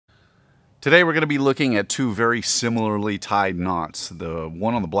Today we're going to be looking at two very similarly tied knots. The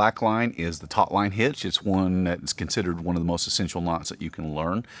one on the black line is the taut line hitch. It's one that's considered one of the most essential knots that you can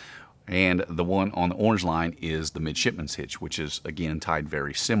learn. And the one on the orange line is the Midshipman's Hitch, which is again tied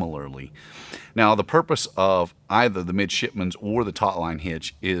very similarly. Now the purpose of either the Midshipman's or the taut line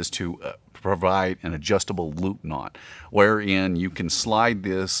hitch is to provide an adjustable loop knot, wherein you can slide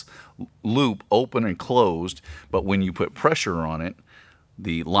this loop open and closed, but when you put pressure on it,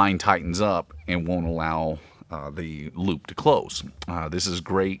 the line tightens up and won't allow the loop to close. This is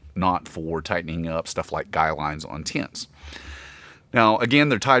great knot for tightening up stuff like guy lines on tents. Now again,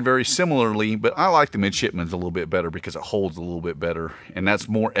 they're tied very similarly, but I like the Midshipman's a little bit better because it holds a little bit better, and that's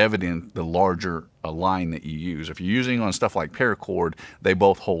more evident the larger a line that you use. If you're using on stuff like paracord, they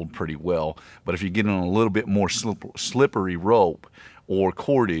both hold pretty well, but if you get on a little bit more slippery rope or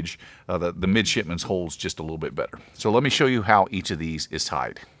cordage, the Midshipman's holds just a little bit better. So let me show you how each of these is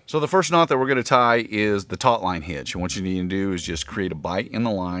tied. So the first knot that we're going to tie is the taut line hitch, and what you need to do is just create a bite in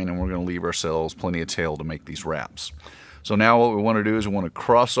the line, and we're going to leave ourselves plenty of tail to make these wraps. So now what we want to do is we want to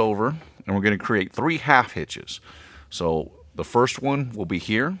cross over, and we're going to create 3 half hitches. So the first one will be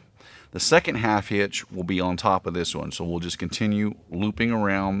here. The second half hitch will be on top of this one. So we'll just continue looping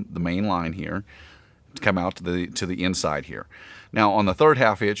around the main line here to come out to the inside here. Now on the third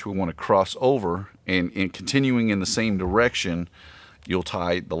half hitch, we want to cross over, and continuing in the same direction, you'll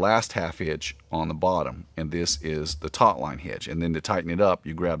tie the last half hitch on the bottom, and this is the taut line hitch. And then to tighten it up,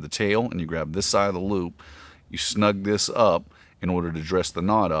 you grab the tail and you grab this side of the loop, you snug this up in order to dress the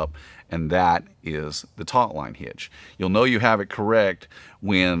knot up, and that is the taut line hitch. You'll know you have it correct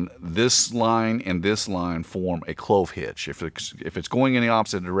when this line and this line form a clove hitch. If it's going in the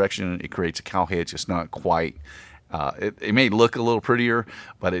opposite direction, it creates a cow hitch. It's not quite, it may look a little prettier,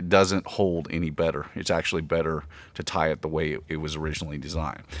 but it doesn't hold any better. It's actually better to tie it the way it was originally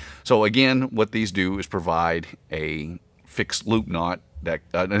designed. So again, what these do is provide a fixed loop knot,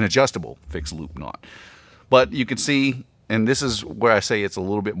 an adjustable fixed loop knot. But you can see, and this is where I say it's a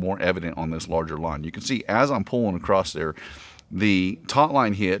little bit more evident on this larger line. You can see as I'm pulling across there, the taut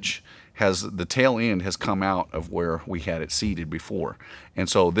line hitch has, the tail end has come out of where we had it seated before. And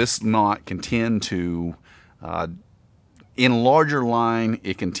so this knot can tend to, in larger line,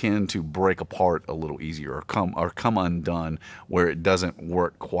 it can tend to break apart a little easier or come undone where it doesn't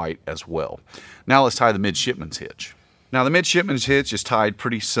work quite as well. Now let's tie the Midshipman's hitch. Now the Midshipman's hitch is tied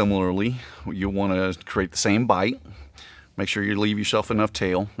pretty similarly. You want to create the same bite. Make sure you leave yourself enough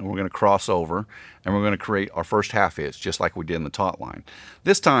tail, and we're going to cross over, and we're going to create our first half hitch just like we did in the taut line.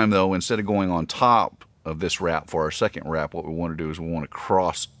 This time though, instead of going on top of this wrap for our second wrap, what we want to do is we want to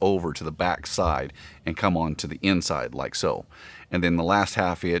cross over to the back side and come on to the inside like so. And then the last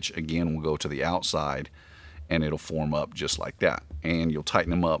half hitch again will go to the outside, and it'll form up just like that. And you'll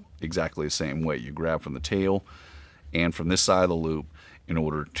tighten them up exactly the same way. You grab from the tail and from this side of the loop in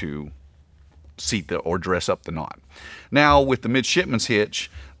order to seat or dress up the knot. Now with the Midshipman's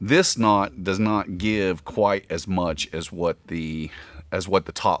hitch, this knot does not give quite as much as what the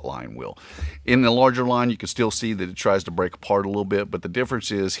taut line will. In the larger line, you can still see that it tries to break apart a little bit, but the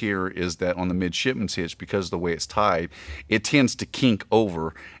difference is here is that on the Midshipman's hitch, because of the way it's tied, it tends to kink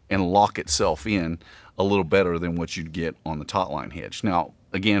over and lock itself in a little better than what you'd get on the taut line hitch. Now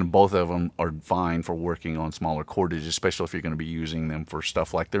again, both of them are fine for working on smaller cordage, especially if you're going to be using them for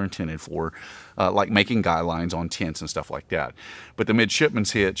stuff like they're intended for, like making guy lines on tents and stuff like that. But the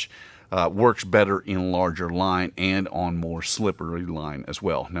Midshipman's hitch works better in larger line and on more slippery line as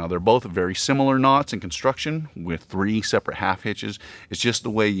well. Now they're both very similar knots in construction with 3 separate half hitches. It's just the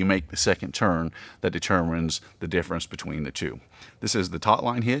way you make the second turn that determines the difference between the two. This is the taut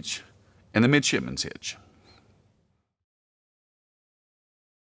line hitch and the Midshipman's hitch.